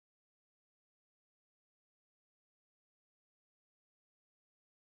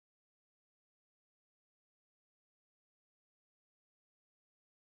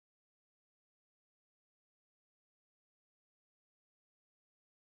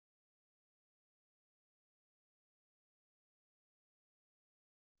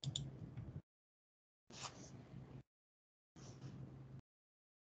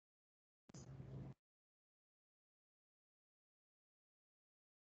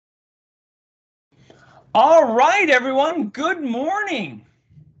All right, everyone, good morning.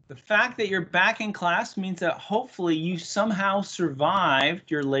 The fact that you're back in class means that hopefully you somehow survived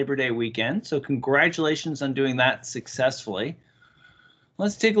your Labor Day weekend. So congratulations on doing that successfully.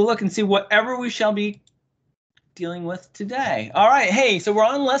 Let's take a look and see whatever we shall be dealing with today. All right, hey, so we're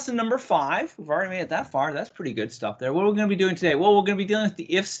on lesson number 5. We've already made it that far. That's pretty good stuff there. What are we going to be doing today? Well, we're going to be dealing with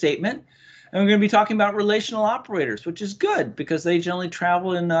the if statement, and we're going to be talking about relational operators, which is good because they generally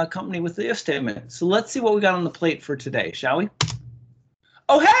travel in company with the if statement. So let's see what we got on the plate for today, shall we?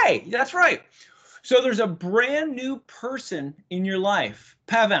 Oh, hey, that's right. So there's a brand new person in your life,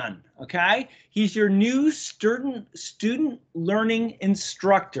 Pavan, okay? He's your new student learning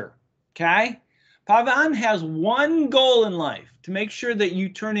instructor, okay? Pavan has one goal in life, to make sure that you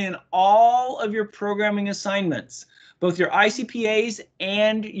turn in all of your programming assignments, both your ICPAs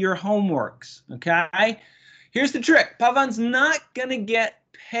and your homeworks, okay? Here's the trick. Pavan's not going to get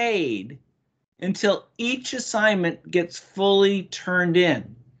paid until each assignment gets fully turned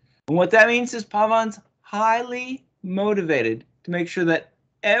in. And what that means is Pavan's highly motivated to make sure that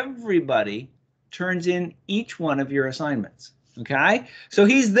everybody turns in each one of your assignments. Okay? So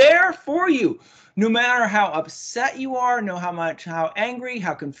he's there for you. No matter how upset you are, how angry,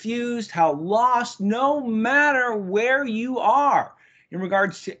 how confused, how lost, no matter where you are in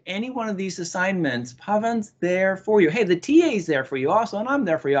regards to any one of these assignments, Pavan's there for you. Hey, the TA's there for you also, and I'm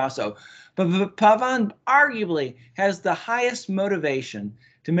there for you also. But Pavan arguably has the highest motivation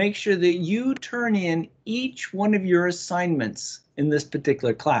to make sure that you turn in each one of your assignments in this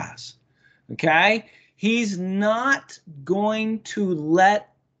particular class. Okay? He's not going to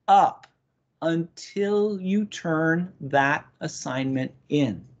let up until you turn that assignment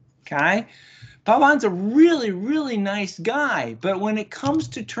in. Okay? Pavan's a really, really nice guy, but when it comes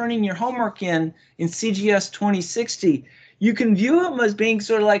to turning your homework in CGS 2060, you can view him as being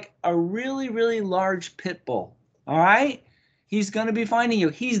sort of like a really, really large pit bull. All right? He's going to be finding you.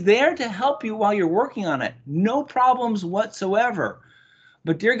 He's there to help you while you're working on it. No problems whatsoever.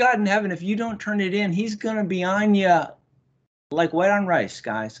 But dear God in heaven, if you don't turn it in, he's going to be on you like white on rice,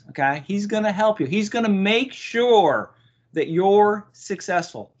 guys. Okay? He's going to help you. He's going to make sure that you're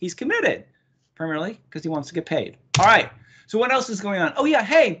successful. He's committed, primarily because he wants to get paid. All right. So what else is going on? Oh, yeah.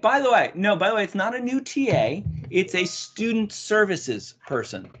 Hey, by the way, it's not a new TA. It's a student services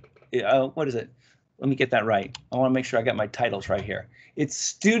person. What is it? Let me get that right. I want to make sure I got my titles right here. It's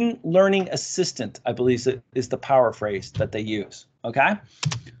student learning assistant, I believe is the power phrase that they use. Okay,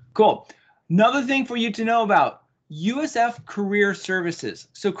 cool. Another thing for you to know about USF Career Services.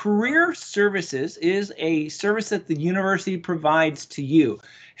 So Career Services is a service that the university provides to you.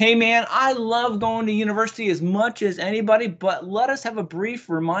 Hey man, I love going to university as much as anybody, but let us have a brief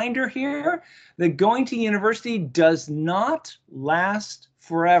reminder here that going to university does not last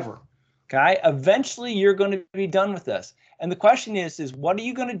forever. Okay, eventually you're going to be done with this. And the question is what are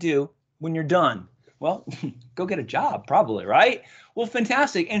you going to do when you're done? Well, go get a job, probably, right? Well,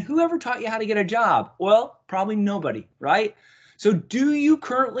 fantastic. And whoever taught you how to get a job? Well, probably nobody, right? So do you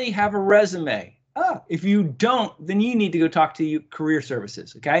currently have a resume? If you don't, then you need to go talk to Career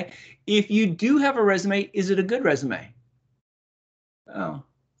Services, okay? If you do have a resume, is it a good resume? Oh,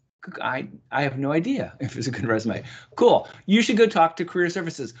 I have no idea if it's a good resume. Cool. You should go talk to Career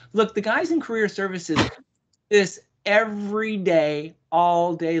Services. Look, the guys in Career Services this every day,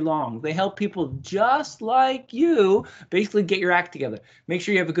 all day long. They help people just like you basically get your act together. Make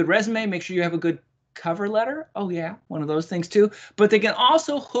sure you have a good resume. Make sure you have a good cover letter. Oh, yeah, one of those things too. But they can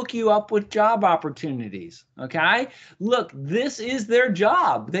also hook you up with job opportunities. Okay? Look, this is their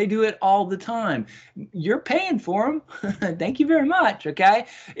job. They do it all the time. You're paying for them. Thank you very much. Okay?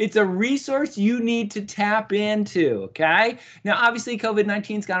 It's a resource you need to tap into. Okay? Now, obviously,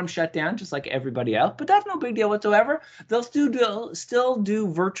 COVID-19's got them shut down just like everybody else, but that's no big deal whatsoever. They'll still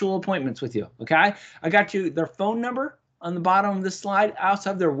do virtual appointments with you. Okay? I got you their phone number on the bottom of this slide. I also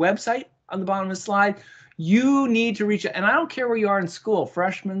have their website on the bottom of the slide. You need to reach out, and I don't care where you are in school,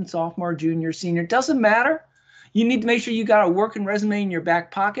 freshman, sophomore, junior, senior, doesn't matter. You need to make sure you got a working resume in your back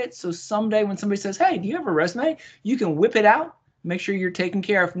pocket, so someday when somebody says, hey, do you have a resume? You can whip it out, make sure you're taken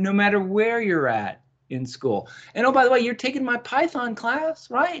care of no matter where you're at in school. And oh, by the way, you're taking my Python class,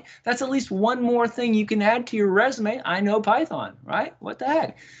 right? That's at least one more thing you can add to your resume. I know Python, right? What the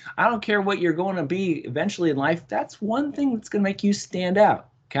heck? I don't care what you're going to be eventually in life. That's one thing that's going to make you stand out.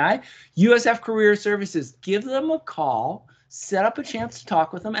 Okay, USF Career Services, give them a call, set up a chance to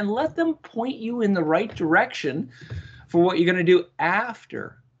talk with them, and let them point you in the right direction for what you're going to do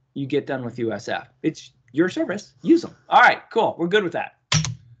after you get done with USF. It's your service. Use them. All right, cool. We're good with that.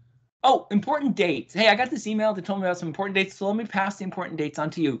 Oh, important dates. Hey, I got this email that told me about some important dates, so let me pass the important dates on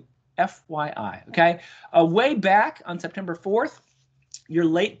to you. FYI, okay? Way back on September 4th, your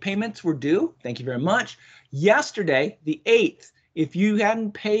late payments were due. Thank you very much. Yesterday, the 8th, if you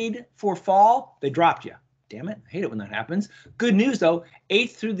hadn't paid for fall, they dropped you. Damn it, I hate it when that happens. Good news though,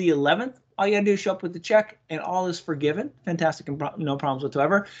 8th through the 11th, all you gotta do is show up with the check and all is forgiven. Fantastic and no problems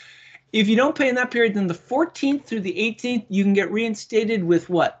whatsoever. If you don't pay in that period, then the 14th through the 18th, you can get reinstated with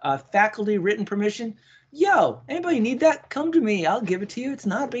what? Faculty written permission. Yo, anybody need that? Come to me. I'll give it to you. It's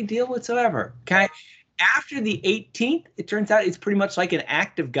not a big deal whatsoever. Okay. After the 18th, it turns out it's pretty much like an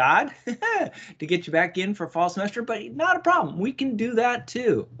act of God to get you back in for fall semester, but not a problem. We can do that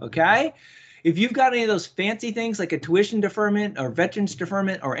too. Okay. If you've got any of those fancy things like a tuition deferment or veterans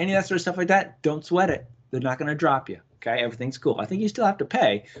deferment or any of that sort of stuff like that, don't sweat it. They're not going to drop you. Okay, everything's cool. I think you still have to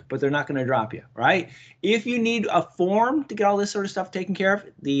pay, but they're not going to drop you, right? If you need a form to get all this sort of stuff taken care of,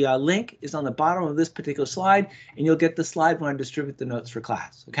 the link is on the bottom of this particular slide, and you'll get the slide when I distribute the notes for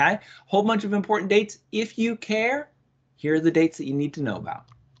class, okay? Whole bunch of important dates. If you care, here are the dates that you need to know about.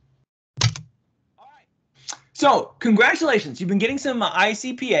 All right. So congratulations. You've been getting some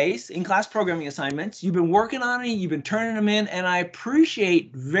ICPAs, in-class programming assignments. You've been working on it. You've been turning them in, and I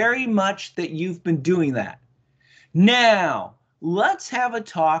appreciate very much that you've been doing that. Now, let's have a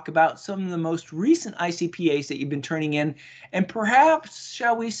talk about some of the most recent ICPAs that you've been turning in, and perhaps,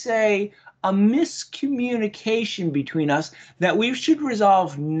 shall we say, a miscommunication between us that we should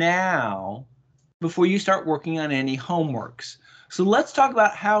resolve now before you start working on any homeworks. So let's talk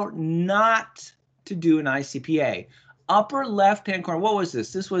about how not to do an ICPA. Upper left-hand corner, what was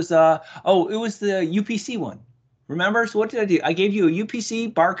this? This was, it was the UPC one. Remember? So what did I do? I gave you a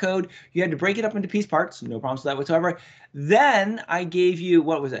UPC barcode. You had to break it up into piece parts. No problems with that whatsoever. Then I gave you,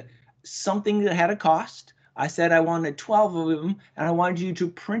 what was it? Something that had a cost. I said I wanted 12 of them, and I wanted you to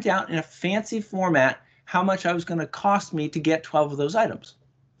print out in a fancy format how much I was going to cost me to get 12 of those items.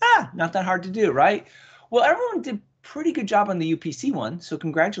 Not that hard to do, right? Well, everyone did a pretty good job on the UPC one, so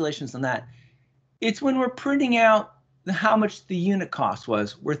congratulations on that. It's when we're printing out how much the unit cost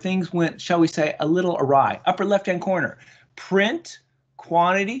was, where things went, shall we say, a little awry. Upper left-hand corner, print,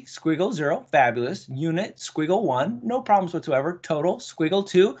 quantity, squiggle 0, fabulous, unit, squiggle 1, no problems whatsoever, total, squiggle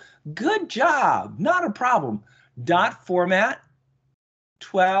 2, good job, not a problem. Dot format,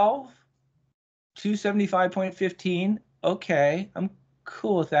 12, 275.15, okay, I'm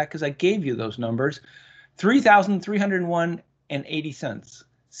cool with that because I gave you those numbers, 3,301.80 cents.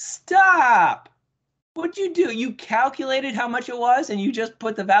 Stop! What'd you do? You calculated how much it was and you just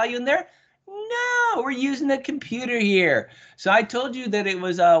put the value in there? No, we're using the computer here. So I told you that it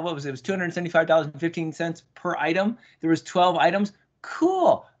was, what was it? It was $275.15 per item. There was 12 items.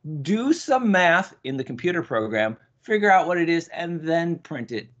 Cool. Do some math in the computer program, figure out what it is, and then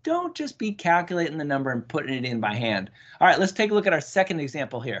print it. Don't just be calculating the number and putting it in by hand. All right, let's take a look at our second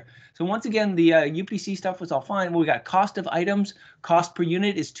example here. So once again, the UPC stuff was all fine. Well, we got cost of items. Cost per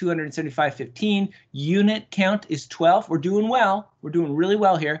unit is $275.15. Unit count is 12. We're doing well. We're doing really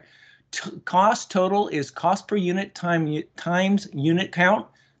well here. Cost total is cost per unit times unit count.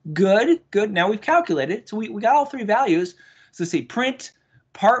 Good, good. Now we've calculated. So we got all three values. So let's see, print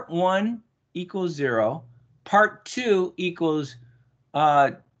part 1 equals 0. Part 2 equals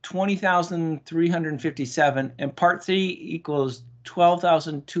 20,357, and part 3 equals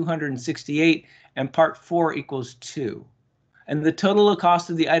 12,268, and part 4 equals 2. And the total of cost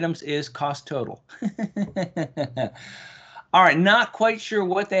of the items is cost total. All right, not quite sure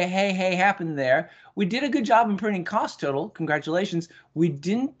what the hey happened there. We did a good job in printing cost total. Congratulations. We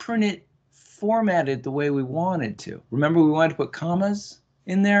didn't print it formatted the way we wanted to. Remember, we wanted to put commas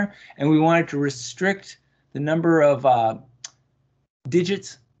in there, and we wanted to restrict the number of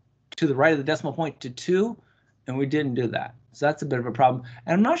digits to the right of the decimal point to 2, and we didn't do that. So that's a bit of a problem.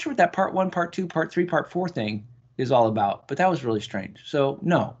 And I'm not sure what that part 1, part 2, part 3, part 4 thing is all about, but that was really strange. So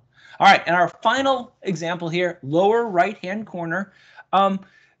no. All right, and our final example here, lower right-hand corner.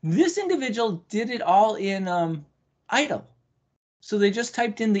 This individual did it all in idle. So they just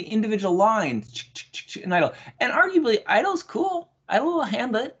typed in the individual lines in idle. And arguably, idle's cool. Idle will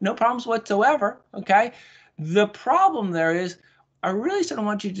handle it, no problems whatsoever, okay? The problem there is, I really sort of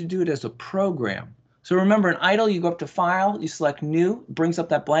want you to do it as a program. So remember, in idle, you go up to File, you select New, brings up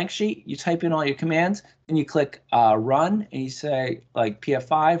that blank sheet, you type in all your commands, and you click Run, and you say, like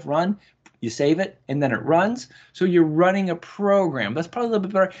PF5, Run, you save it, and then it runs. So you're running a program. That's probably a little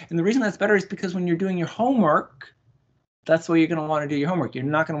bit better. And the reason that's better is because when you're doing your homework, that's where you're going to want to do your homework. You're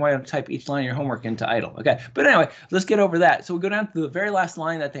not going to want to type each line of your homework into idle. Okay, but anyway, let's get over that. So we go down to the very last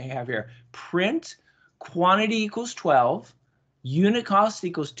line that they have here. Print quantity equals 12. Unit cost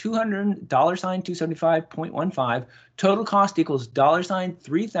equals $200, $275.15. Total cost equals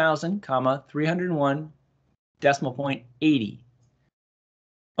 $3,000, 301, decimal point 80.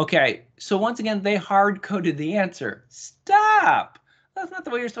 Okay, so once again, they hard-coded the answer. Stop! That's not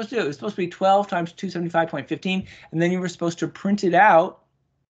the way you're supposed to do it. It's supposed to be 12 times 275.15, and then you were supposed to print it out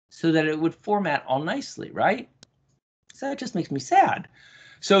so that it would format all nicely, right? So that just makes me sad.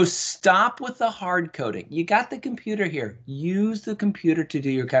 So stop with the hard coding. You got the computer here. Use the computer to do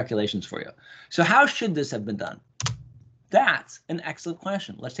your calculations for you. So how should this have been done? That's an excellent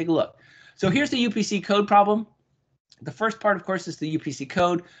question. Let's take a look. So here's the UPC code problem. The first part, of course, is the UPC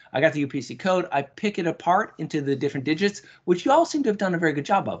code. I got the UPC code. I pick it apart into the different digits, which you all seem to have done a very good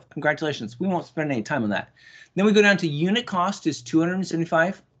job of. Congratulations. We won't spend any time on that. Then we go down to unit cost is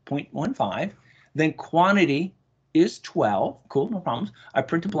 275.15. Then quantity is 12. Cool, no problems. I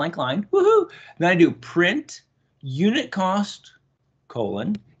print a blank line. Woohoo! Then I do print unit cost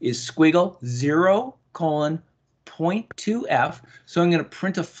colon is squiggle 0 colon 0.2f. So I'm going to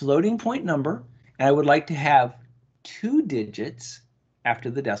print a floating point number, and I would like to have 2 digits after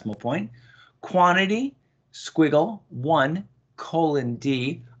the decimal point. Quantity squiggle 1 colon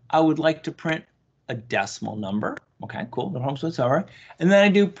d. I would like to print a decimal number. Okay, cool, no problems whatsoever. And then I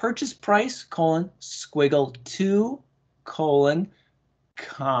do purchase price colon squiggle 2 colon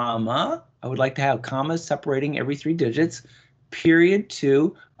comma. I would like to have commas separating every 3 digits. Period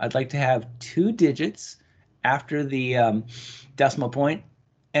 2. I'd like to have 2 digits after the decimal point,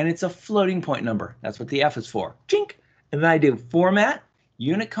 and it's a floating point number. That's what the F is for. Chink. And then I do format,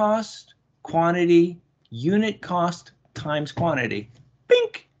 unit cost, quantity, unit cost times quantity.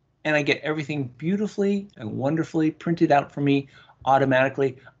 Bink. And I get everything beautifully and wonderfully printed out for me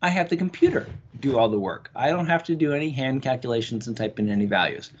automatically. I have the computer do all the work. I don't have to do any hand calculations and type in any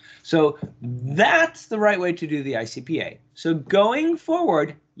values. So that's the right way to do the ICPA. So going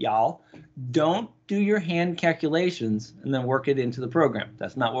forward, y'all, don't do your hand calculations and then work it into the program.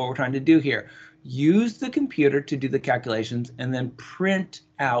 That's not what we're trying to do here. Use the computer to do the calculations and then print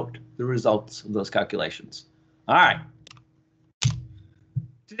out the results of those calculations. All right.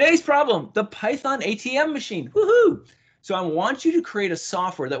 Today's problem, the Python ATM machine. Woohoo! So I want you to create a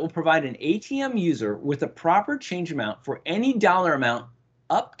software that will provide an ATM user with a proper change amount for any dollar amount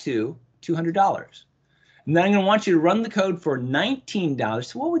up to $200. And then I'm going to want you to run the code for $19.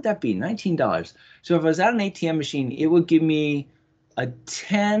 So what would that be? $19. So if I was at an ATM machine, it would give me a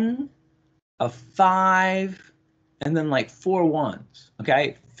 10, a 5, and then like 4 ones.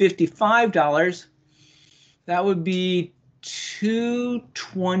 Okay, $55. That would be 2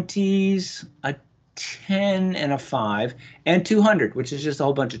 20s, a 10 and a 5, and 200, which is just a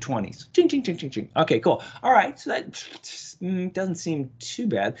whole bunch of 20s. Ching, ching, ching, ching, ching. Okay, cool. All right, so that doesn't seem too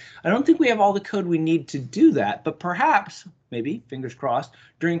bad. I don't think we have all the code we need to do that, but perhaps, maybe, fingers crossed,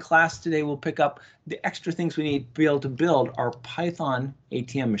 during class today we'll pick up the extra things we need to be able to build our Python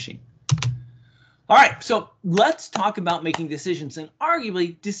ATM machine. All right, so let's talk about making decisions, and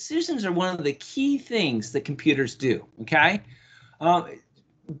arguably decisions are one of the key things that computers do, okay?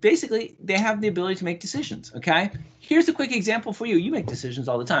 Basically, they have the ability to make decisions, okay? Here's a quick example for you. You make decisions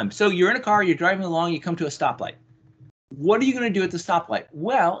all the time. So you're in a car, you're driving along, you come to a stoplight. What are you going to do at the stoplight?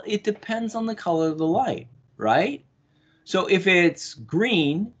 Well, it depends on the color of the light, right? So if it's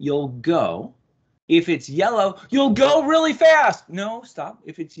green, you'll go. If it's yellow, you'll go really fast. No, stop.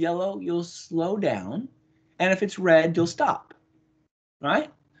 If it's yellow, you'll slow down. And if it's red, you'll stop, right?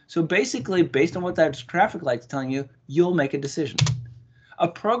 So basically, based on what that traffic light's telling you, you'll make a decision. A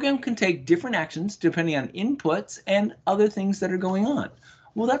program can take different actions depending on inputs and other things that are going on.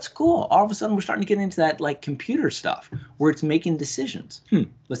 Well, that's cool. All of a sudden, we're starting to get into that like computer stuff where it's making decisions.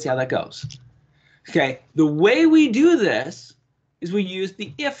 Let's see how that goes. Okay, the way we do this is we use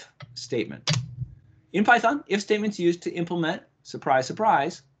the if statement. In Python, if statement's used to implement, surprise,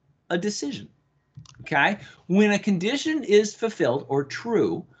 surprise, a decision. Okay, when a condition is fulfilled or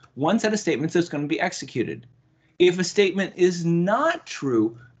true, one set of statements is going to be executed. If a statement is not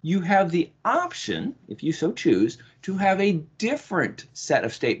true, you have the option, if you so choose, to have a different set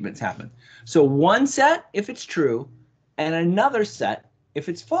of statements happen. So one set if it's true, and another set if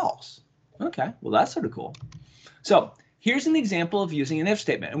it's false. Okay, well that's sort of cool. So here's an example of using an if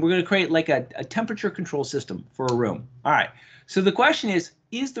statement, and we're going to create like a temperature control system for a room. All right, so the question is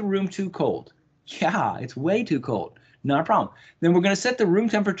the room too cold? Yeah, it's way too cold. Not a problem. Then we're going to set the room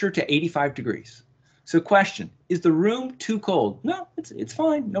temperature to 85 degrees. So question, is the room too cold? No, it's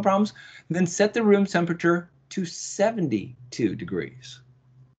fine, no problems. Then set the room temperature to 72 degrees.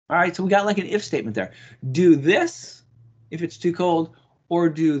 All right, so we got like an if statement there. Do this if it's too cold, or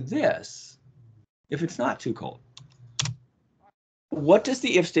do this if it's not too cold. what does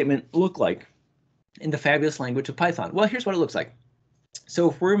the if statement look like in the fabulous language of Python? Well, here's what it looks like.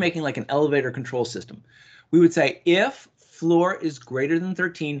 So if we're making like an elevator control system, we would say if floor is greater than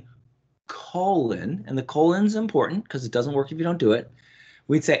 13, colon, and the colon is important because it doesn't work if you don't do it.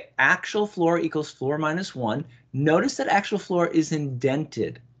 We'd say actual floor equals floor minus 1. Notice that actual floor is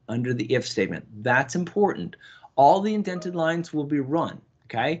indented under the if statement. That's important. All the indented lines will be run,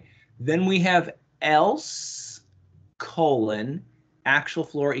 okay? Then we have else, colon, actual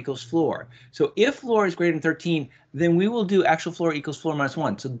floor equals floor. So if floor is greater than 13, then we will do actual floor equals floor minus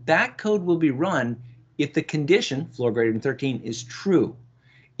 1. So that code will be run if the condition, floor greater than 13, is true.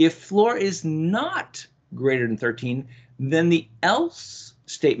 If floor is not greater than 13, then the else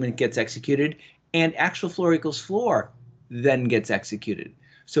statement gets executed and actual floor equals floor then gets executed.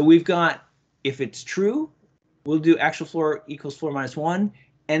 So we've got, if it's true, we'll do actual floor equals floor minus 1.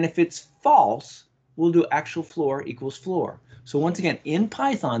 And if it's false, we'll do actual floor equals floor. So once again, in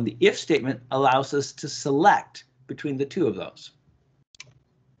Python, the if statement allows us to select between the two of those.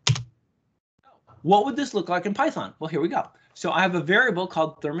 What would this look like in Python? Well, here we go. So I have a variable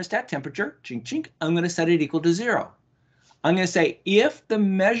called thermostat temperature, chink chink. I'm going to set it equal to 0. I'm going to say if the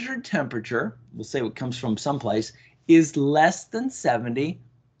measured temperature, we'll say it comes from someplace, is less than 70,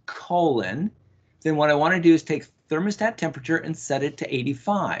 colon, then what I want to do is take thermostat temperature and set it to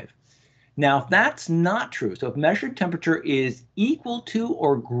 85. Now, if that's not true, so if measured temperature is equal to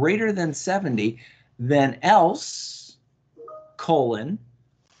or greater than 70, then else, colon,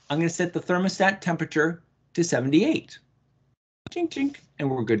 I'm going to set the thermostat temperature to 78. Chink, chink,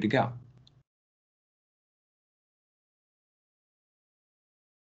 and we're good to go.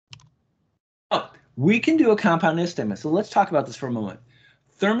 Oh, we can do a compound if statement. So let's talk about this for a moment.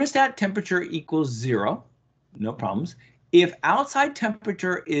 Thermostat temperature equals 0, no problems. If outside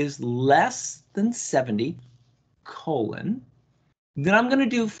temperature is less than 70, colon, then I'm going to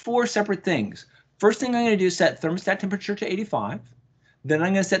do 4 separate things. First thing I'm going to do is set thermostat temperature to 85. Then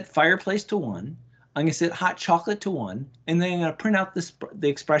I'm going to set fireplace to 1. I'm going to set hot chocolate to 1. And then I'm going to print out the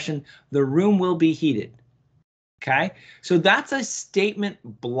expression, the room will be heated. Okay, so that's a statement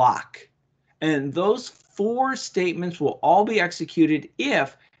block. And those 4 statements will all be executed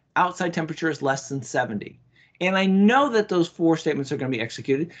if outside temperature is less than 70. And I know that those 4 statements are going to be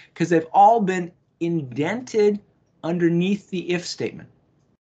executed because they've all been indented underneath the if statement.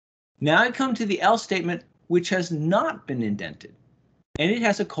 Now I come to the else statement, which has not been indented. And it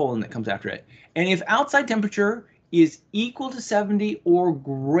has a colon that comes after it. And if outside temperature is equal to 70 or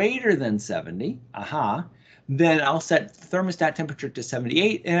greater than 70, then I'll set thermostat temperature to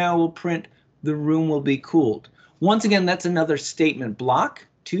 78 and I will print the room will be cooled. Once again, that's another statement block,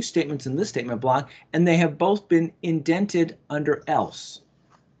 2 statements in this statement block, and they have both been indented under else.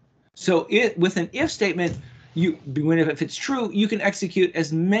 So with an if statement, if it's true, you can execute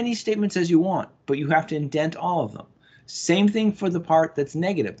as many statements as you want, but you have to indent all of them. Same thing for the part that's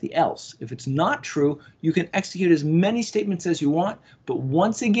negative, the else. If it's not true, you can execute as many statements as you want, but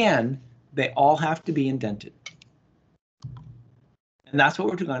once again, they all have to be indented. And that's what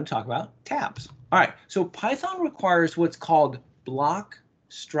we're going to talk about, tabs. All right, so Python requires what's called block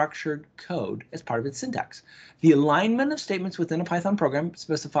structured code as part of its syntax. The alignment of statements within a Python program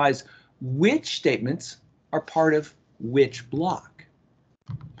specifies which statements are part of which block.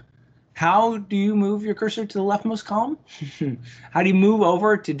 How do you move your cursor to the leftmost column? How do you move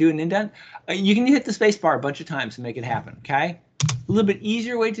over to do an indent? You can hit the space bar a bunch of times to make it happen, okay? A little bit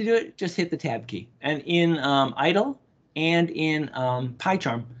easier way to do it, just hit the tab key. And in idle and in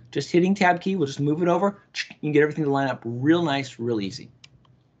PyCharm, just hitting tab key will just move it over. You can get everything to line up real nice, real easy.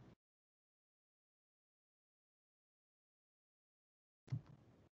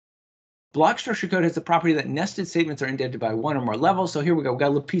 Block structure code has the property that nested statements are indented by 1 or more levels. So here we go. We've got a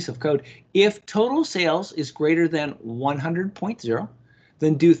little piece of code. If total sales is greater than 100.0,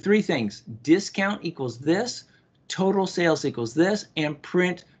 then do 3 things. Discount equals this, total sales equals this, and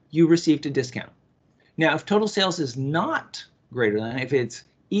print you received a discount. Now, if total sales is not greater than, if it's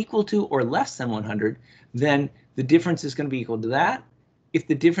equal to or less than 100, then the difference is going to be equal to that. If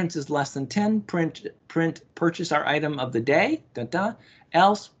the difference is less than 10, print purchase our item of the day,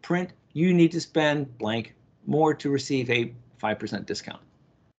 else print you need to spend blank more to receive a 5% discount.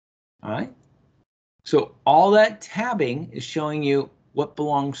 All right. So all that tabbing is showing you what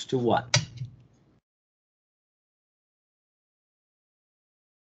belongs to what.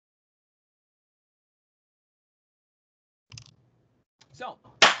 So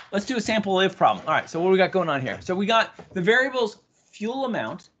let's do a sample if problem. All right, so what do we got going on here? So we got the variables fuel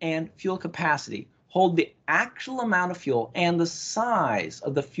amount and fuel capacity hold the actual amount of fuel and the size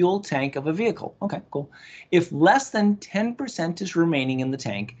of the fuel tank of a vehicle. Okay, cool. If less than 10% is remaining in the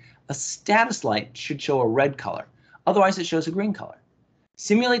tank, a status light should show a red color. Otherwise, it shows a green color.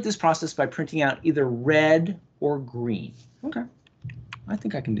 Simulate this process by printing out either red or green. Okay, I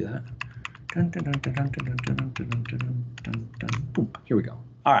think I can do that. Boom, here we go.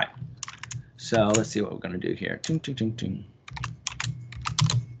 All right, so let's see what we're going to do here.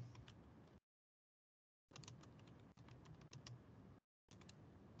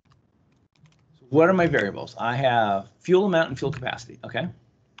 What are my variables? I have fuel amount and fuel capacity, okay?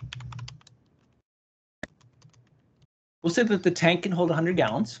 We'll say that the tank can hold 100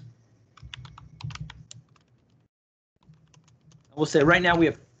 gallons. We'll say right now we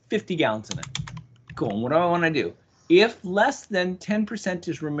have 50 gallons in it. Cool, and what do I want to do? If less than 10%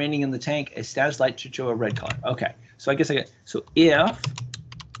 is remaining in the tank, a status light should show a red color. Okay, so I guess I get, so if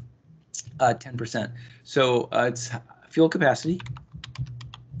 10%, so it's fuel capacity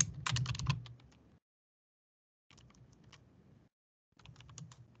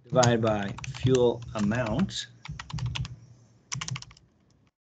divided by fuel amount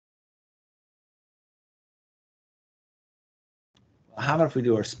how about if we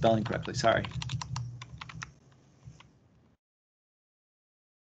do our spelling correctly? Sorry.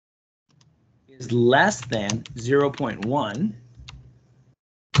 Is less than 0.1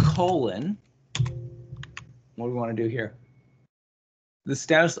 colon, what do we want to do here? The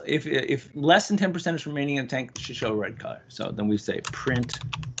status, if less than 10% is remaining in the tank, it should show a red color. So then we say print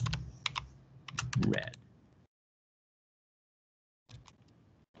red.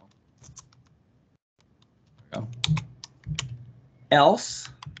 There we go. Else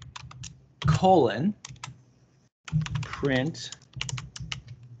colon print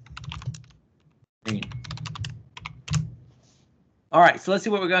green. All right, so let's see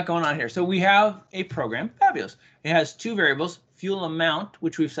what we got going on here. So we have a program, fabulous. It has two variables, fuel amount,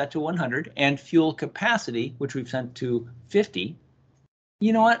 which we've set to 100, and fuel capacity, which we've set to 50.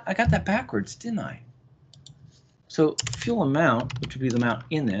 You know what? I got that backwards, didn't I? So fuel amount, which would be the amount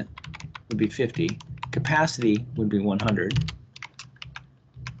in it, would be 50. Capacity would be 100.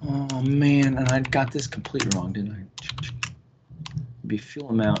 Oh man, and I got this completely wrong, didn't I? It'd be fuel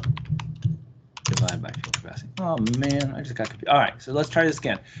amount divided by fuel capacity. Oh man, I just got confused. All right, so let's try this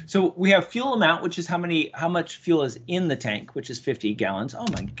again. So we have fuel amount, which is how much fuel is in the tank, which is 50 gallons. Oh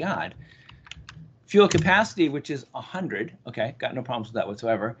my God. Fuel capacity, which is 100. Okay, got no problems with that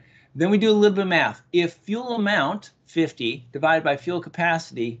whatsoever. Then we do a little bit of math. If fuel amount 50 divided by fuel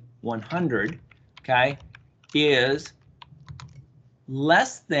capacity 100, okay, is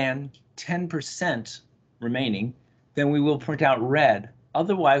less than 10% remaining, then we will print out red.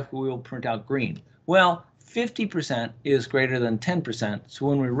 Otherwise, we will print out green. Well, 50% is greater than 10%, so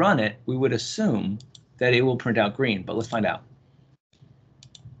when we run it, we would assume that it will print out green, but let's find out.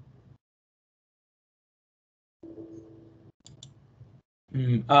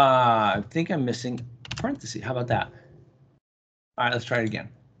 I think I'm missing a parenthesis. How about that? All right, let's try it again.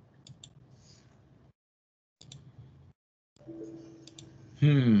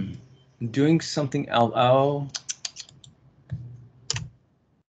 Doing something else. Oh.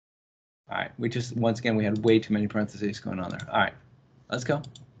 All right, once again, we had way too many parentheses going on there. All right, let's go.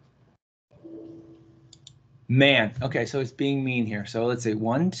 Man, okay, so it's being mean here. So let's say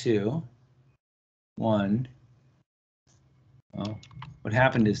 1, 2, 1. Oh, what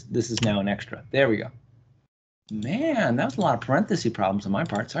happened is this is now an extra. There we go. Man, that was a lot of parenthesis problems on my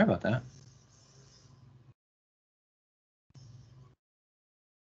part. Sorry about that.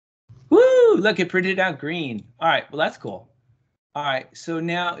 Woo, look, it printed out green. All right, well, that's cool. All right, so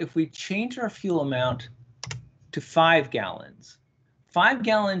now if we change our fuel amount to 5 gallons, 5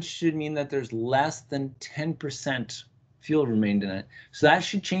 gallons should mean that there's less than 10% fuel remained in it. So that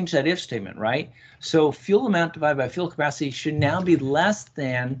should change that if statement, right? So fuel amount divided by fuel capacity should now be less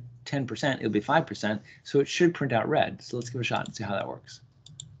than 10%. It'll be 5%, so it should print out red. So let's give it a shot and see how that works.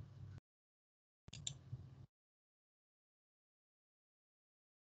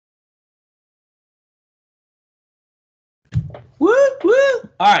 Woo, woo.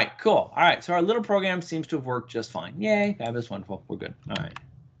 All right, cool. All right, so our little program seems to have worked just fine. Yay, fabulous, wonderful, we're good. All right.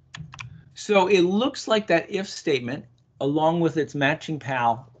 So it looks like that if statement, along with its matching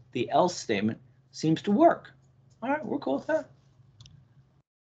pal, the else statement, seems to work. All right, we're cool with that.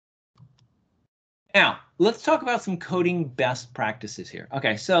 Now, let's talk about some coding best practices here.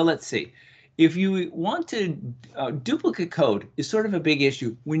 Okay, so let's see. If you want to duplicate code is sort of a big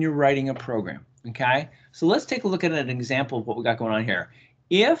issue when you're writing a program. Okay, so let's take a look at an example of what we got going on here.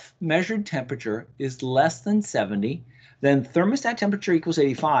 If measured temperature is less than 70, then thermostat temperature equals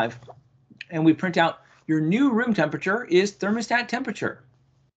 85, and we print out your new room temperature is thermostat temperature.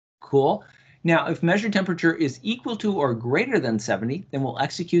 Cool. Now, if measured temperature is equal to or greater than 70, then we'll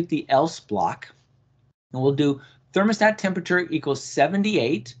execute the else block. And we'll do thermostat temperature equals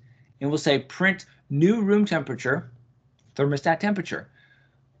 78, and we'll say print new room temperature, thermostat temperature.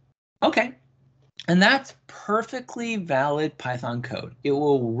 Okay, and that's perfectly valid Python code. It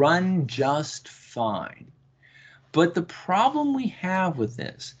will run just fine. But the problem we have with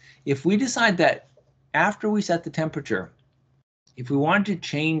this, if we decide that after we set the temperature, if we wanted to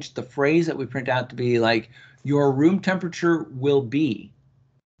change the phrase that we print out to be like, your room temperature will be,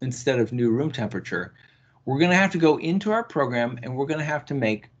 instead of new room temperature, we're going to have to go into our program and we're going to have to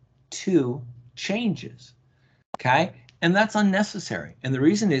make 2 changes. Okay? And that's unnecessary. And the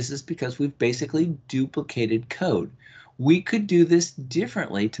reason is because we've basically duplicated code. We could do this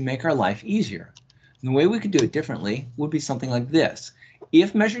differently to make our life easier. And the way we could do it differently would be something like this.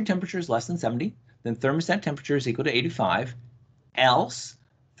 If measured temperature is less than 70, then thermostat temperature is equal to 85. Else,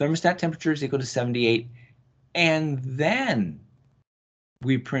 thermostat temperature is equal to 78. And then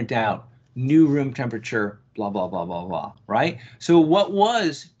we print out new room temperature, blah, blah, blah, blah, blah, right? So what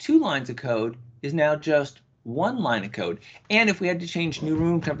was 2 lines of code is now just 1 line of code. And if we had to change new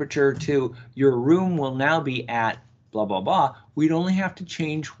room temperature to your room will now be at blah, blah, blah, we'd only have to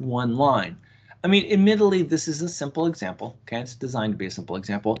change 1 line. I mean, admittedly, this is a simple example. Okay, it's designed to be a simple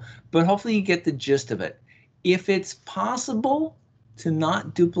example, but hopefully you get the gist of it. If it's possible to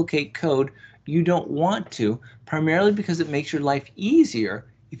not duplicate code, you don't want to, primarily because it makes your life easier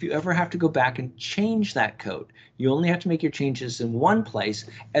if you ever have to go back and change that code. You only have to make your changes in one place,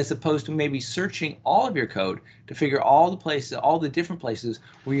 as opposed to maybe searching all of your code to figure all the places, all the different places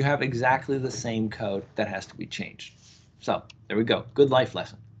where you have exactly the same code that has to be changed. So there we go. Good life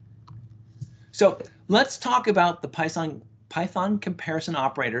lesson. So let's talk about the Python comparison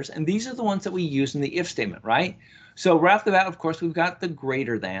operators, and these are the ones that we use in the if statement, right? So right off the bat, of course, we've got the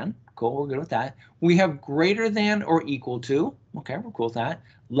greater than. Cool, we're good with that. We have greater than or equal to. Okay, we're cool with that.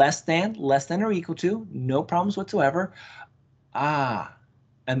 Less than or equal to. No problems whatsoever. And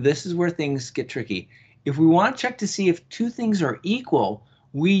this is where things get tricky. If we want to check to see if 2 things are equal,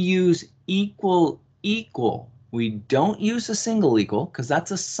 we use equal equal. We don't use a single equal because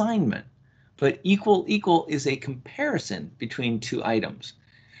that's assignment. But equal equal is a comparison between 2 items.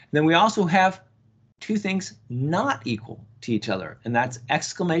 Then we also have 2 things not equal to each other, and that's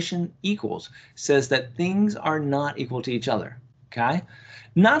exclamation equals, says that things are not equal to each other. Okay?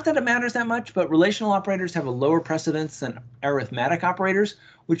 Not that it matters that much, but relational operators have a lower precedence than arithmetic operators,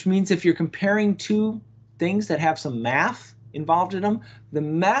 which means if you're comparing 2 things that have some math involved in them, the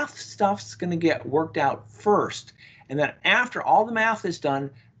math stuff's going to get worked out first, and then after all the math is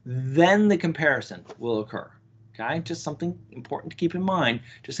done, then the comparison will occur. Okay, just something important to keep in mind,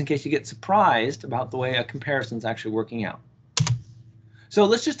 just in case you get surprised about the way a comparison is actually working out. So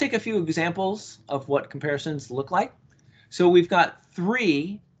let's just take a few examples of what comparisons look like. So we've got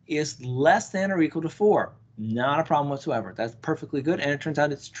 3 is less than or equal to 4. Not a problem whatsoever. That's perfectly good, and it turns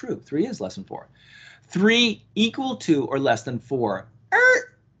out it's true. 3 is less than 4. 3 equal to or less than 4.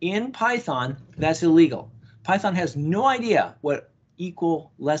 In Python, that's illegal. Python has no idea what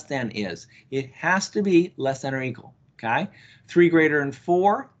equal less than is. It has to be less than or equal. Okay, 3 greater than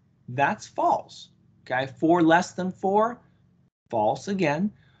 4, that's false. Okay, 4 less than 4, false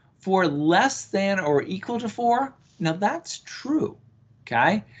again. 4 less than or equal to 4, now that's true.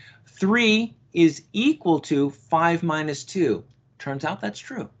 Okay, 3 is equal to 5 minus 2, turns out that's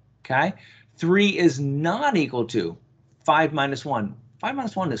true. Okay, 3 is not equal to 5 minus 1. 5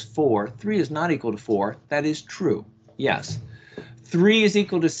 minus 1 is 4. 3 is not equal to 4. That is true. Yes. 3 is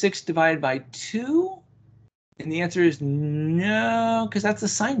equal to 6 divided by 2? And the answer is no, because that's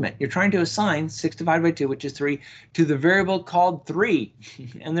assignment. You're trying to assign 6 divided by 2, which is 3, to the variable called 3.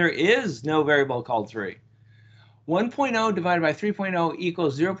 And there is no variable called 3. 1.0 divided by 3.0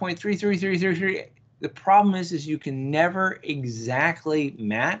 equals 0.33333. The problem is you can never exactly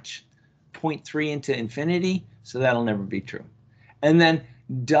match 0.3 into infinity, so that'll never be true. And then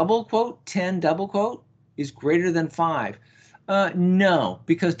double quote 10 double quote is greater than 5. No,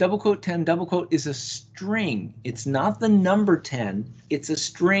 because double quote 10 double quote is a string. It's not the number 10. It's a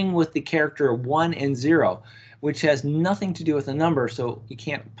string with the character 1 and 0, which has nothing to do with the number, so it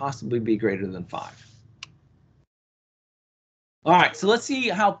can't possibly be greater than 5. All right, so let's see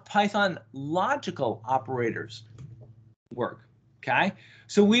how Python logical operators work. Okay,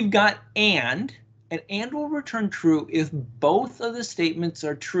 so we've got and will return true if both of the statements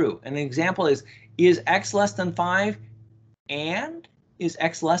are true. An example is x less than 5 and is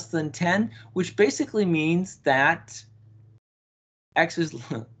x less than 10, which basically means that x is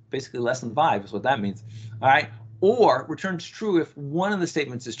basically less than 5 is what that means. All right, or returns true if one of the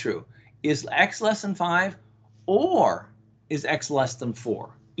statements is true. Is x less than 5 or is x less than 4?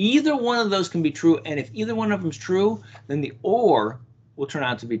 Either one of those can be true, and if either one of them is true, then the or will turn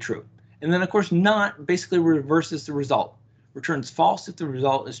out to be true. And then, of course, not basically reverses the result. Returns false if the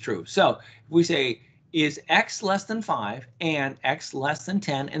result is true. So if we say, is x less than 5 and x less than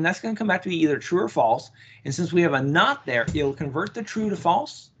 10, and that's going to come back to be either true or false. And since we have a not there, it'll convert the true to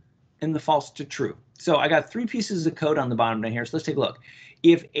false and the false to true. So I got 3 pieces of code on the bottom down here. So let's take a look.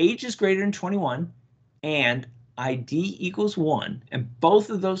 If age is greater than 21 and ID equals 1, and both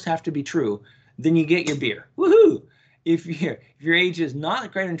of those have to be true, then you get your beer. Woohoo! If your age is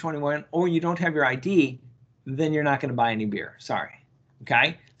not greater than 21 or you don't have your ID, then you're not going to buy any beer. Sorry.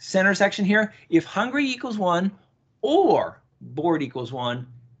 Okay? Center section here, if hungry equals 1 or bored equals 1,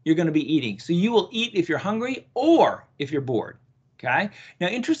 you're going to be eating. So you will eat if you're hungry or if you're bored. Okay? Now,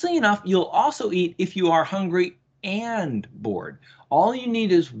 interestingly enough, you'll also eat if you are hungry and bored. All you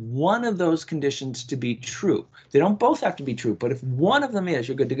need is one of those conditions to be true. They don't both have to be true, but if one of them is,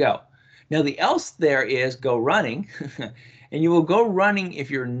 you're good to go. Now, the else there is go running, and you will go running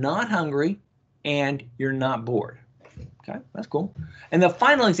if you're not hungry and you're not bored. Okay, that's cool. And the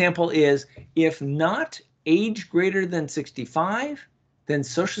final example is if not age greater than 65, then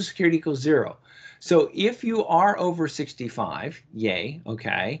Social Security equals 0. So if you are over 65, yay,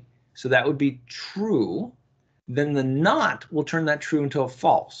 okay, so that would be true, then the not will turn that true into a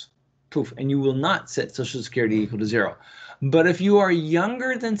false. Poof, and you will not set Social Security equal to 0. But if you are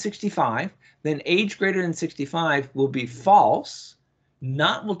younger than 65, then age greater than 65 will be false.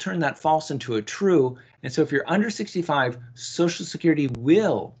 Not will turn that false into a true. And so if you're under 65, Social Security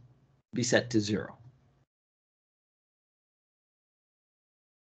will be set to 0.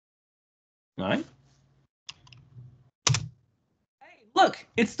 All right. Hey, look,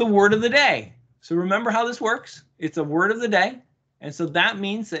 it's the word of the day. So remember how this works. It's a word of the day. And so that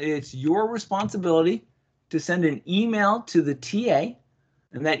means that it's your responsibility to send an email to the TA.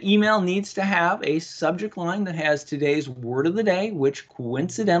 And that email needs to have a subject line that has today's word of the day, which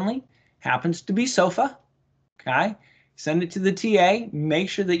coincidentally happens to be sofa. Okay, send it to the TA, make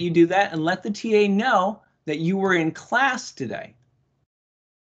sure that you do that, and let the TA know that you were in class today.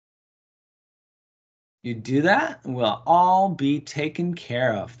 You do that, we'll all be taken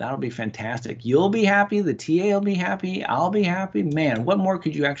care of. That'll be fantastic. You'll be happy, the TA will be happy, I'll be happy. Man, what more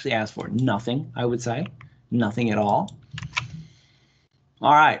could you actually ask for? Nothing, I would say. Nothing at all.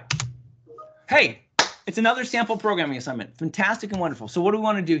 All right. Hey, it's another sample programming assignment. Fantastic and wonderful. So what do we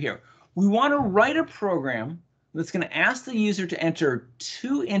want to do here? We want to write a program that's going to ask the user to enter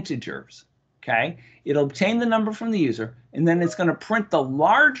 2 integers. Okay, it'll obtain the number from the user, and then it's going to print the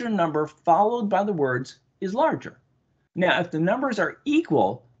larger number followed by the words is larger. Now, if the numbers are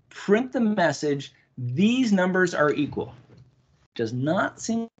equal, print the message, these numbers are equal. Does not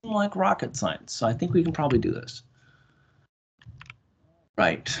seem like rocket science, so I think we can probably do this.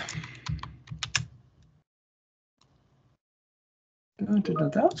 Right.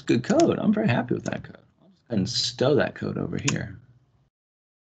 That was good code. I'm very happy with that code. I'll just go ahead and stow that code over here.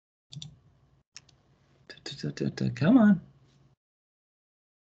 Come on.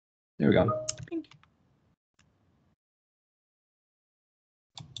 There we go.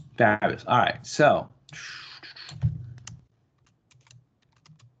 Fabulous. All right, so.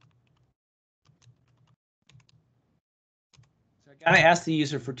 I gotta ask the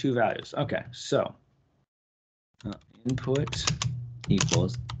user for 2 values. Okay, so input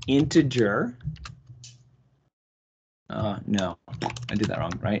equals integer. No, I did that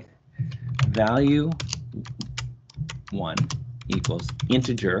wrong, right? Value 1 equals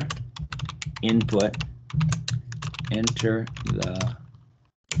integer input, enter the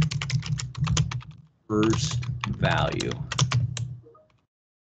first value.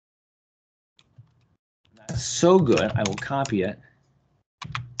 That's so good, I will copy it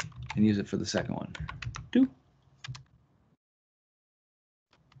and use it for the second one. Do.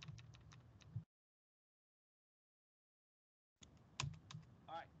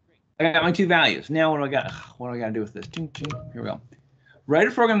 All right, great. I got my 2 values. Now what do I got? What do I got to do with this? Here we go. Write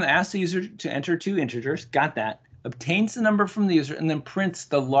a program that asks the user to enter 2 integers. Got that. Obtains the number from the user and then prints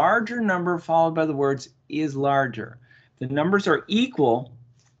the larger number followed by the words is larger. If the numbers are equal,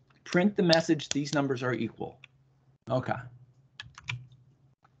 print the message these numbers are equal. Okay.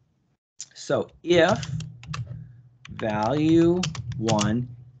 So if value 1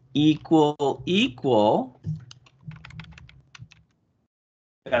 equal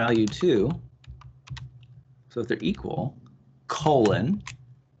value 2, so if they're equal, colon,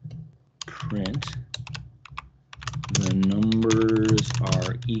 print the numbers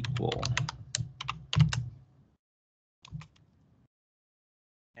are equal.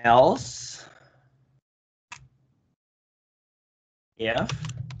 Else, if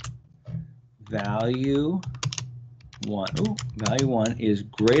value 1 is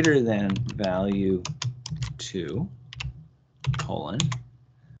greater than value 2, colon,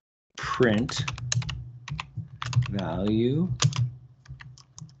 print value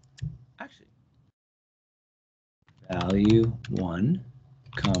 1,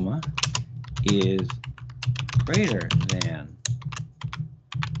 comma, is greater than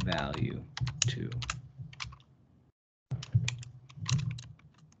value 2.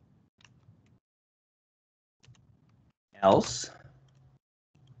 Else,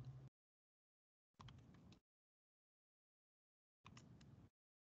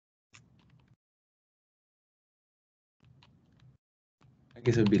 I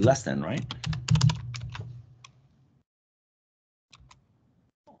guess it would be less than, right?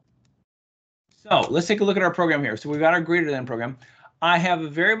 So let's take a look at our program here. So we've got our greater than program. I have a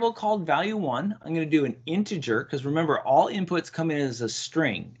variable called value1. I'm going to do an integer because remember all inputs come in as a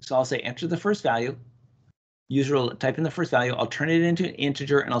string. So I'll say enter the first value. User will type in the first value. I'll turn it into an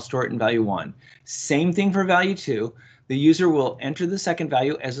integer and I'll store it in value 1. Same thing for value 2. The user will enter the second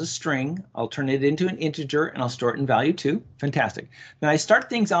value as a string. I'll turn it into an integer and I'll store it in value 2. Fantastic. Now I start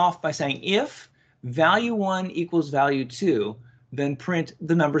things off by saying if value 1 equals value 2, then print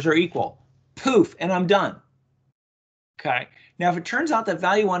the numbers are equal. Poof, and I'm done. Okay, now if it turns out that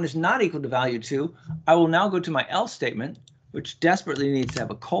value 1 is not equal to value 2, I will now go to my else statement, which desperately needs to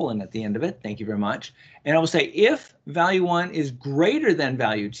have a colon at the end of it. Thank you very much. And I will say if value 1 is greater than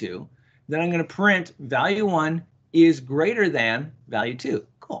value 2, then I'm going to print value 1 is greater than value 2.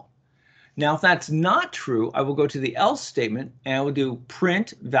 Cool. Now if that's not true, I will go to the else statement and I will do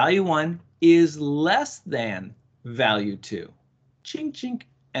print value 1 is less than value 2. Chink, chink,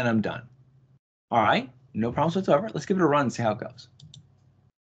 and I'm done. All right, no problems whatsoever. Let's give it a run and see how it goes.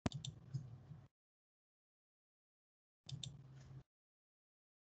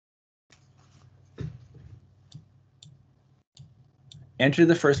 Enter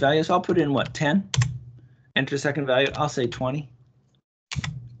the first value, so I'll put in what, 10? Enter the second value, I'll say 20.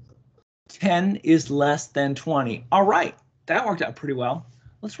 10 is less than 20. All right, that worked out pretty well.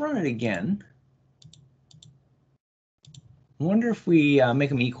 Let's run it again. I wonder if we make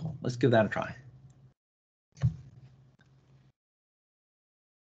them equal. Let's give that a try.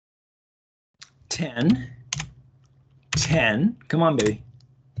 10, 10, come on, baby.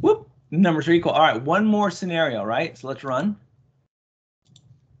 Whoop, numbers are equal. All right, one more scenario, right? So let's run.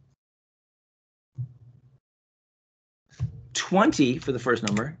 20 for the first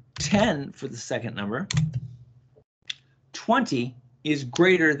number, 10 for the second number. 20 is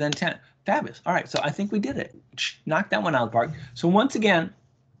greater than 10. Fabulous. All right, so I think we did it. Knock that one out of the park. So once again,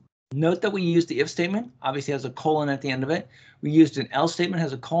 note that we used the if statement, obviously has a colon at the end of it. We used an else statement,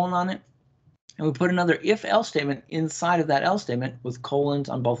 has a colon on it. And we put another if-else statement inside of that else statement with colons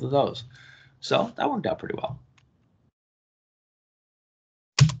on both of those. So that worked out pretty well.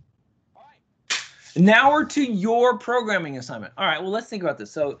 All right. Now we're to your programming assignment. All right, well, let's think about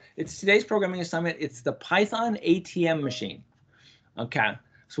this. So it's today's programming assignment. It's the Python ATM machine. Okay,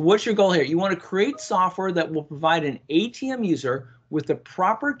 so what's your goal here? You want to create software that will provide an ATM user with the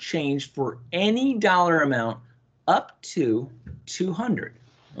proper change for any dollar amount up to 200.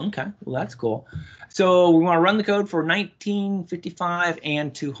 Okay, well, that's cool. So we want to run the code for 1955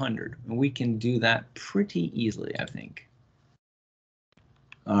 and 200. And we can do that pretty easily, I think.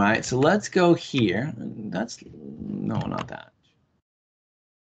 All right, so let's go here. That's, no, not that.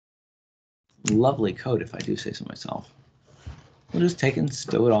 Lovely code, if I do say so myself. We'll just take and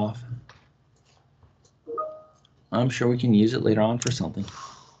stow it off. I'm sure we can use it later on for something.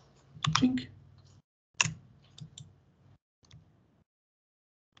 Chink.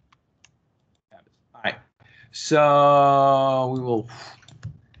 All right, so we will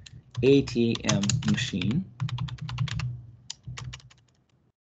ATM machine.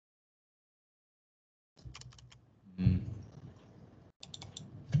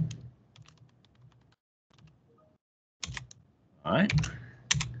 All right,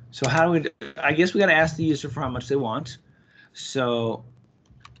 so how do we, I guess we got to ask the user for how much they want. So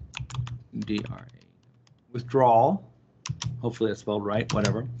DRA, withdrawal, hopefully that's spelled right,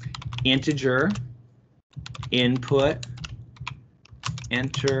 whatever. Integer, input,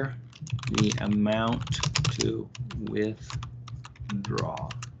 enter the amount to withdraw.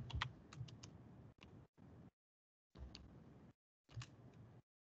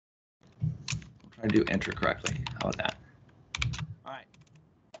 I'll try to do enter correctly. How about that? All right.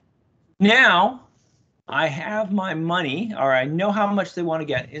 Now, I have my money, or I know how much they want to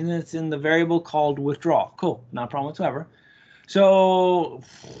get, and it's in the variable called withdrawal. Cool, not a problem whatsoever. So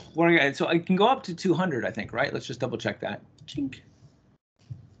so I can go up to 200, I think, right? Let's just double check that. Chink.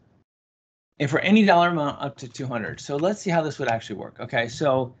 And for any dollar amount up to 200. So let's see how this would actually work. Okay,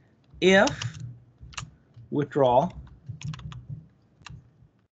 so if withdrawal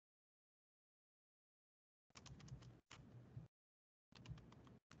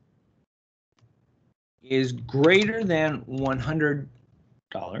is greater than $100,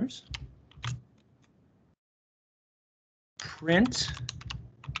 print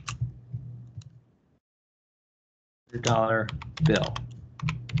 $100 bill.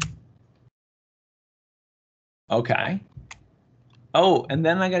 Okay. Oh, and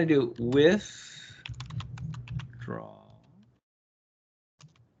then I got to do withdraw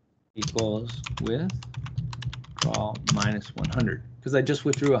equals withdrawal minus 100, because I just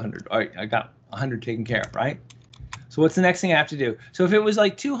withdrew 100. All right, I got 100 taken care of, right? So what's the next thing I have to do? So if it was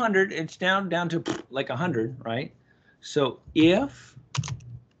like 200, it's down to like 100, right? So if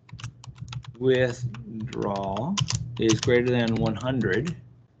withdrawal is greater than 100,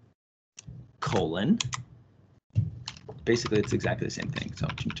 colon, basically it's exactly the same thing. So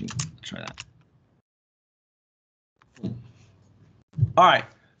let's try that. All right.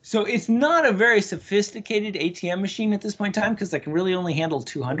 So it's not a very sophisticated ATM machine at this point in time, because I can really only handle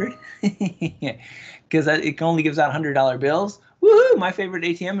 200, because it only gives out $100 bills. Woohoo! My favorite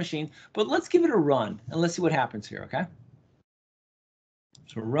ATM machine. But let's give it a run and let's see what happens here. Okay.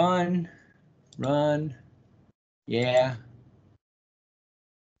 So run, yeah.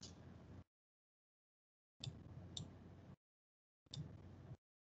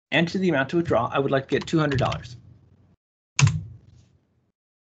 Enter the amount to withdraw. I would like to get $200.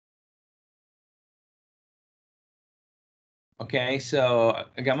 Okay, so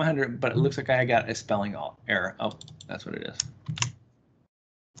I got my 100, but it looks like I got a spelling error. Oh, that's what it is.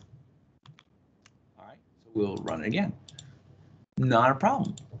 All right, so we'll run it again. Not a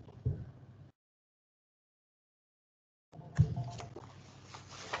problem.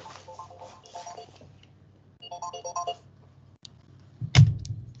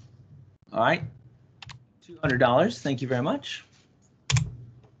 All right, $200. Thank you very much.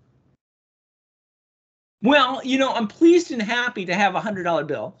 Well, you know, I'm pleased and happy to have a $100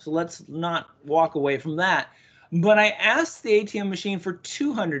 bill, so let's not walk away from that. But I asked the ATM machine for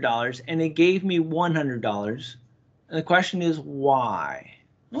 $200, and it gave me $100. And the question is why?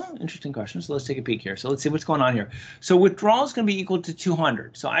 Well, interesting question. So let's take a peek here. So let's see what's going on here. So withdrawal is going to be equal to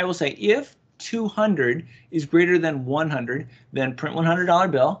 200. So I will say if 200 is greater than 100, then print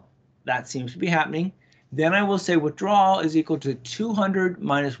 $100 bill. That seems to be happening. Then I will say withdrawal is equal to 200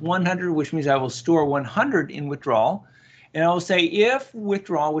 minus 100, which means I will store 100 in withdrawal. And I will say if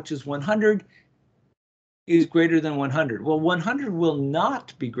withdrawal, which is 100, is greater than 100. Well, 100 will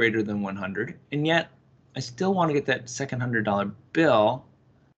not be greater than 100, and yet I still want to get that second $100 bill.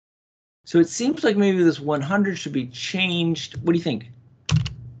 So it seems like maybe this 100 should be changed. What do you think?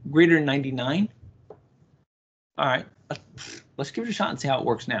 Greater than 99? All right, let's give it a shot and see how it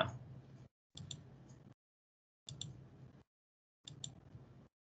works now.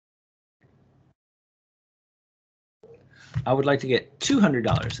 I would like to get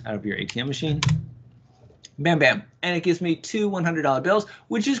 $200 out of your ATM machine. Bam, bam. And it gives me two $100 bills,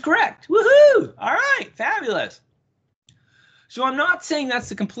 which is correct. Woohoo! All right, fabulous. So I'm not saying that's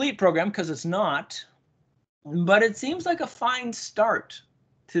the complete program, because it's not, but it seems like a fine start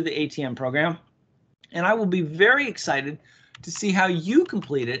to the ATM program. And I will be very excited to see how you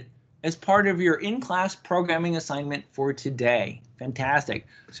complete it as part of your in-class programming assignment for today. Fantastic.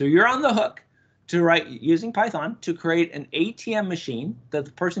 So you're on the hook to write using Python to create an ATM machine that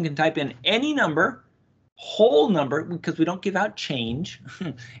the person can type in any number, whole number, because we don't give out change,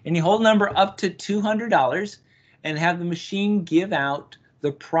 any whole number up to $200, and have the machine give out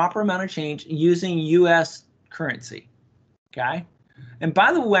the proper amount of change using US currency. Okay. And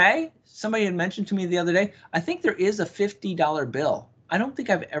by the way, somebody had mentioned to me the other day, I think there is a $50 bill. I don't think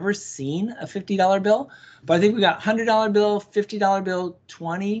I've ever seen a $50 bill, but I think we got $100 bill, $50 bill,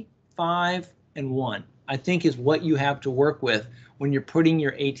 25, and 1, I think is what you have to work with when you're putting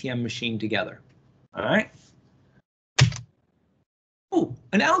your ATM machine together. All right. Oh,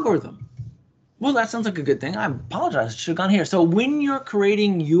 an algorithm. Well, that sounds like a good thing. I apologize. I should have gone here. So when you're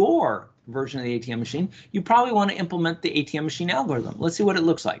creating your version of the ATM machine, you probably want to implement the ATM machine algorithm. Let's see what it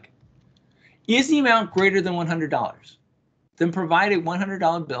looks like. Is the amount greater than $100? Then provide a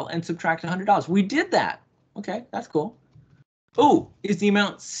 $100 bill and subtract $100. We did that. Okay, that's cool. Oh, is the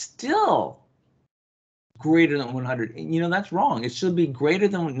amount still greater than 100. You know, that's wrong. It should be greater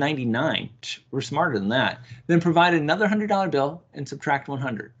than 99. We're smarter than that. Then provide another $100 bill and subtract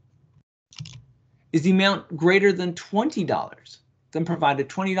 100. Is the amount greater than $20? Then provide a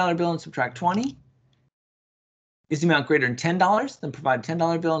 $20 bill and subtract 20. Is the amount greater than $10? Then provide a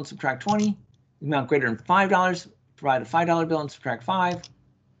 $10 bill and subtract 20. The amount greater than $5, provide a $5 bill and subtract 5.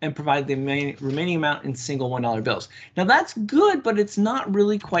 And provide the remaining amount in single $1 bills. Now that's good, but it's not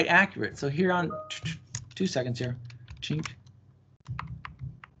really quite accurate. So here on 2 seconds here.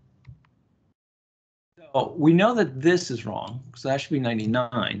 So we know that this is wrong, so that should be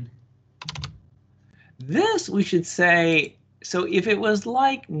 99. This we should say, so if it was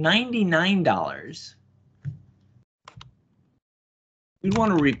like $99, we'd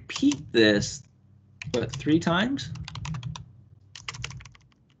want to repeat this, what, 3 times?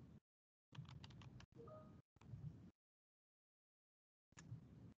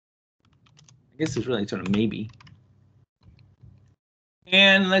 I guess it's really sort of maybe.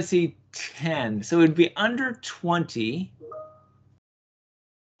 And let's see, 10. So it would be under 20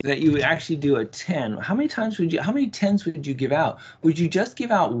 that you would actually do a 10. How many times would you, how many 10s would you give out? Would you just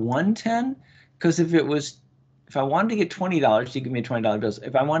give out one 10? Because if I wanted to get $20, you give me a $20 bill.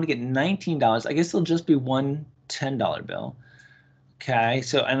 If I wanted to get $19, I guess it'll just be one $10 bill. Okay,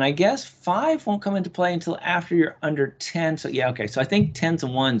 so, and I guess 5 won't come into play until after you're under 10. So yeah, okay, so I think 10s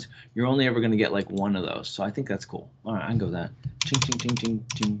and 1s, you're only ever going to get like one of those. So I think that's cool. All right, I can go with that. Ching, ching, ching, ching,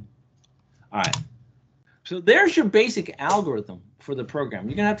 ching. All right, so there's your basic algorithm for the program.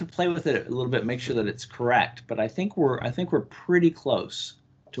 You're going to have to play with it a little bit, make sure that it's correct. But I think we're pretty close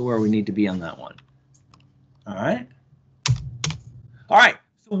to where we need to be on that one. All right. All right.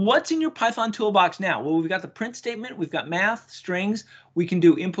 What's in your Python toolbox now? Well, we've got the print statement, we've got math, strings, we can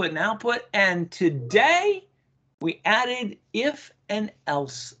do input and output, and today we added if and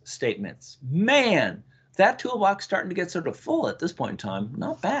else statements. Man, that toolbox starting to get sort of full at this point in time.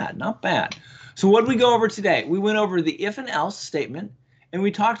 Not bad, not bad. So what did we go over today? We went over the if and else statement, and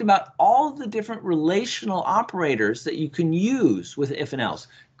we talked about all the different relational operators that you can use with if and else.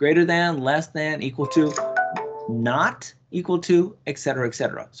 Greater than, less than, equal to, not equal to, etc.,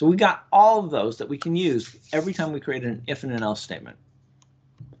 etc. So we got all of those that we can use every time we create an if and an else statement.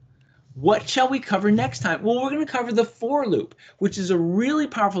 What shall we cover next time? Well, we're going to cover the for loop, which is a really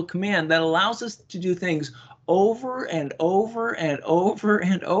powerful command that allows us to do things over and over and over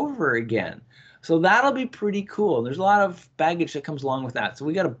and over again. So that'll be pretty cool. There's a lot of baggage that comes along with that. So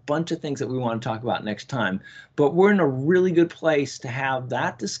we got a bunch of things that we want to talk about next time, but we're in a really good place to have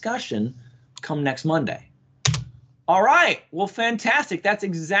that discussion come next Monday. All right, well, fantastic. That's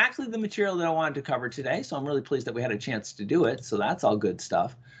exactly the material that I wanted to cover today. So I'm really pleased that we had a chance to do it. So that's all good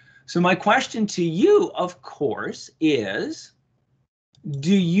stuff. So my question to you, of course, is,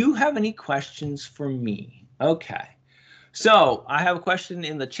 do you have any questions for me? Okay, so I have a question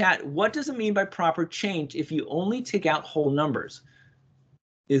in the chat. What does it mean by proper change if you only take out whole numbers?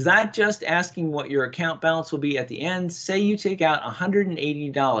 Is that just asking what your account balance will be at the end? Say you take out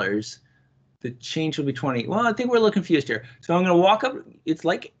 $180. The change will be 20. Well, I think we're a little confused here. So I'm going to walk up. It's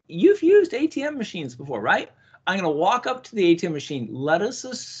like you've used ATM machines before, right? I'm going to walk up to the ATM machine. Let us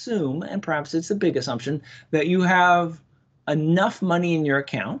assume, and perhaps it's a big assumption, that you have enough money in your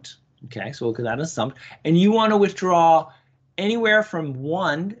account. Okay, so we'll call that an assumption. And you want to withdraw anywhere from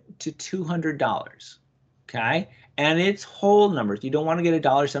 $1 to $200. Okay, and it's whole numbers. You don't want to get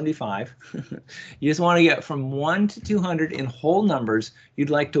 $1.75. You just want to get from 1 to 200 in whole numbers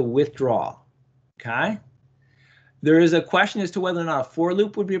you'd like to withdraw. Okay, there is a question as to whether or not a for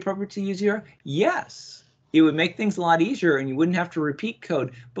loop would be appropriate to use here. Yes, it would make things a lot easier and you wouldn't have to repeat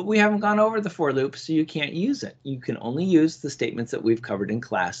code, but we haven't gone over the for loop, so you can't use it. You can only use the statements that we've covered in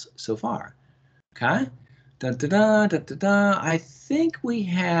class so far. Okay, da, da, da, da, da, da. I think we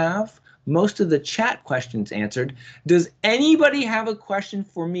have most of the chat questions answered. Does anybody have a question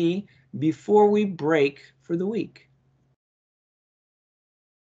for me before we break for the week?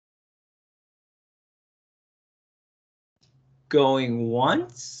 Going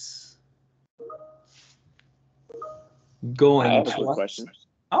once. Going I have twice. a question.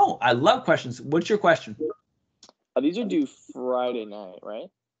 Oh, I love questions. What's your question? These are due Friday night, right?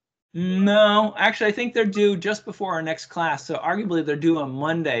 No, actually, I think they're due just before our next class. So arguably they're due on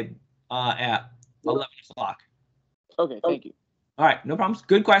Monday at 11 o'clock. Okay, thank you. All right, no problems.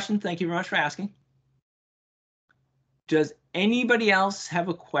 Good question. Thank you very much for asking. Does anybody else have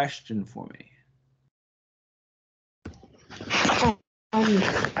a question for me?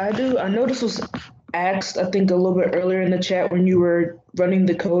 I do. I know this was asked, I think, a little bit earlier in the chat when you were running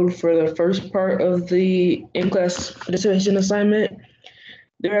the code for the first part of the in-class dissertation assignment.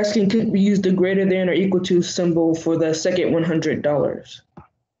 They're asking, could we use the greater than or equal to symbol for the second $100?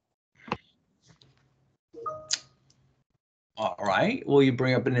 All right. Well, you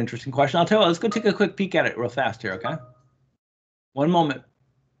bring up an interesting question. I'll tell you what, let's go take a quick peek at it real fast here, okay? One moment.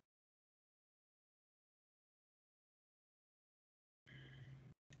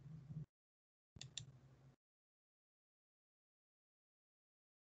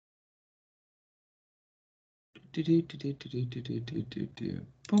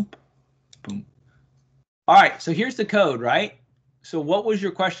 Boom, boom. All right, so here's the code, right? So what was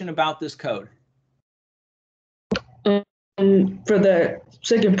your question about this code? For the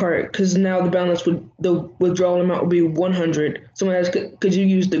second part, because now the balance the withdrawal amount would be 100. Someone asked, could you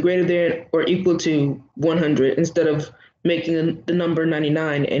use the greater than or equal to 100 instead of making the number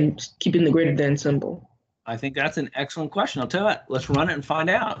 99 and keeping the greater than symbol? I think that's an excellent question. I'll tell you what, let's run it and find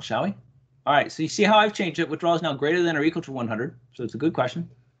out, shall we? All right, so you see how I've changed it. Withdrawal is now greater than or equal to 100. So it's a good question.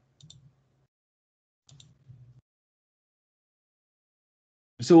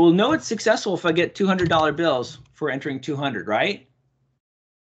 So we'll know it's successful if I get $200 bills for entering 200, right?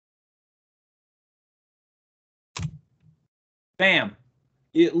 Bam.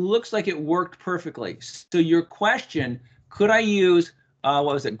 It looks like it worked perfectly. So your question, could I use, what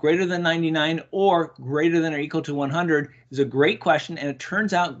was it, greater than 99 or greater than or equal to 100 is a great question. And it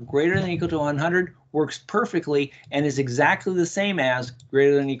turns out greater than or equal to 100 works perfectly and is exactly the same as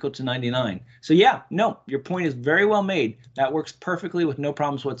greater than or equal to 99. So yeah, no, your point is very well made. That works perfectly with no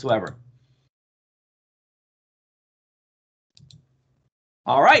problems whatsoever.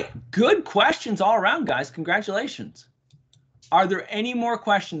 All right, good questions all around, guys. Congratulations. Are there any more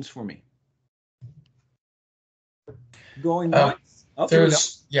questions for me? Going once? Okay,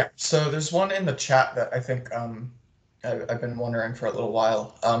 so there's one in the chat that I think I've been wondering for a little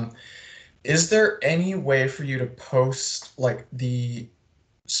while. Is there any way for you to post like the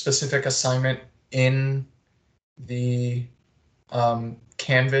specific assignment in the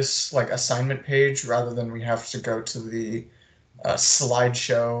Canvas like assignment page rather than we have to go to the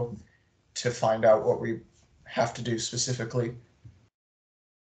slideshow to find out what we have to do specifically?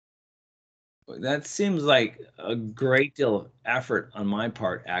 That seems like a great deal of effort on my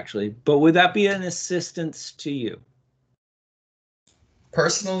part, actually. But would that be an assistance to you?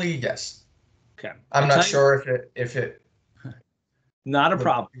 Personally, yes. Okay. I'm not sure if it not a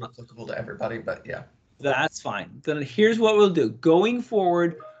problem. Be applicable to everybody, but yeah. That's fine. Then here's what we'll do. Going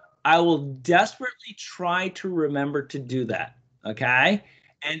forward, I will desperately try to remember to do that. Okay.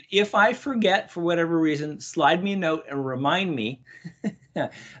 And if I forget for whatever reason, slide me a note and remind me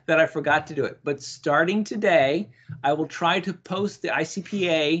that I forgot to do it. But starting today, I will try to post the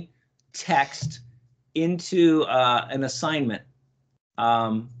ICPA text into an assignment.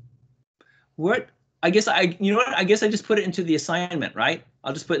 I guess I just put it into the assignment, right?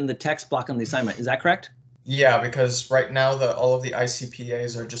 I'll just put it in the text block on the assignment. Is that correct? Yeah, because right now all of the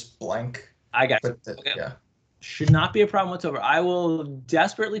ICPAs are just blank. I got you. Okay. Yeah. Should not be a problem whatsoever. I will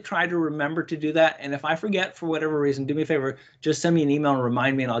desperately try to remember to do that. And if I forget for whatever reason, do me a favor, just send me an email and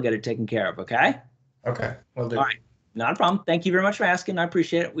remind me and I'll get it taken care of, okay? Okay, will do. All right, not a problem. Thank you very much for asking. I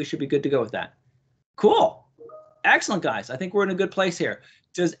appreciate it. We should be good to go with that. Cool. Excellent, guys. I think we're in a good place here.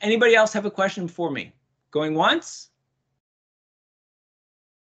 Does anybody else have a question for me? Going once?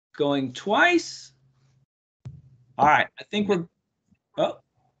 Going twice? All right, I think we're, oh.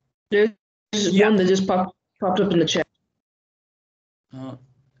 There's one that just popped up in the chat.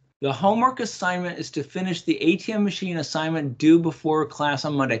 The homework assignment is to finish the ATM machine assignment due before class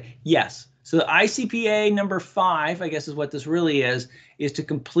on Monday. Yes. So the ICPA number 5, I guess is what this really is to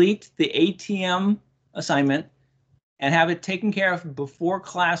complete the ATM assignment and have it taken care of before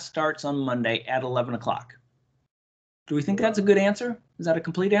class starts on Monday at 11 o'clock. Do we think that's a good answer? Is that a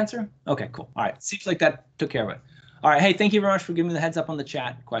complete answer? Okay, cool. All right. Seems like that took care of it. All right. Hey, thank you very much for giving me the heads up on the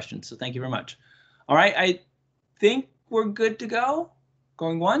chat questions. So thank you very much. All right. I think we're good to go.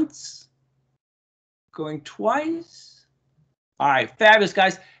 Going once. Going twice. All right. Fabulous,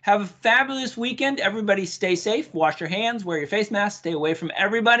 guys. Have a fabulous weekend. Everybody stay safe. Wash your hands. Wear your face mask. Stay away from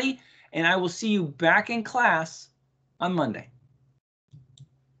everybody. And I will see you back in class on Monday.